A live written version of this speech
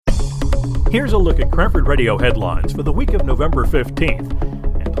Here's a look at Cranford Radio headlines for the week of November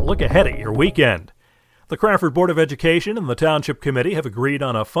 15th, and a look ahead at your weekend. The Cranford Board of Education and the Township Committee have agreed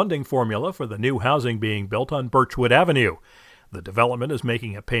on a funding formula for the new housing being built on Birchwood Avenue. The development is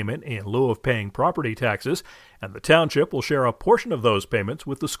making a payment in lieu of paying property taxes, and the township will share a portion of those payments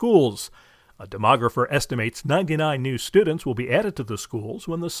with the schools. A demographer estimates 99 new students will be added to the schools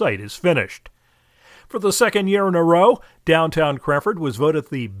when the site is finished. For the second year in a row, downtown Cranford was voted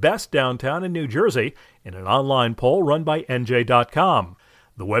the best downtown in New Jersey in an online poll run by NJ.com.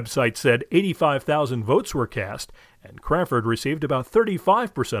 The website said 85,000 votes were cast, and Cranford received about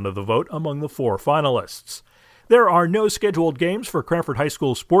 35% of the vote among the four finalists. There are no scheduled games for Cranford High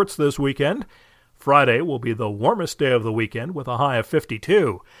School sports this weekend. Friday will be the warmest day of the weekend with a high of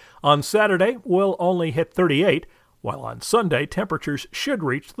 52. On Saturday, we'll only hit 38, while on Sunday, temperatures should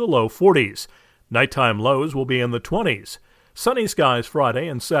reach the low 40s. Nighttime lows will be in the 20s. Sunny skies Friday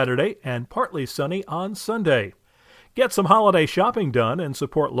and Saturday, and partly sunny on Sunday. Get some holiday shopping done and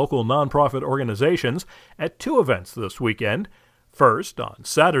support local nonprofit organizations at two events this weekend. First, on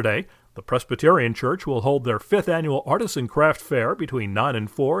Saturday, the Presbyterian Church will hold their 5th annual Artisan Craft Fair between 9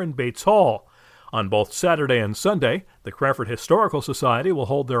 and 4 in Bates Hall. On both Saturday and Sunday, the Cranford Historical Society will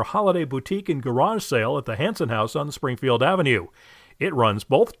hold their holiday boutique and garage sale at the Hanson House on Springfield Avenue. It runs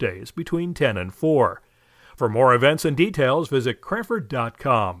both days between 10 and 4. For more events and details, visit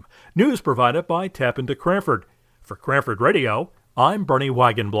Cranford.com. News provided by Tap into Cranford. For Cranford Radio, I'm Bernie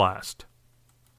Wagenblast.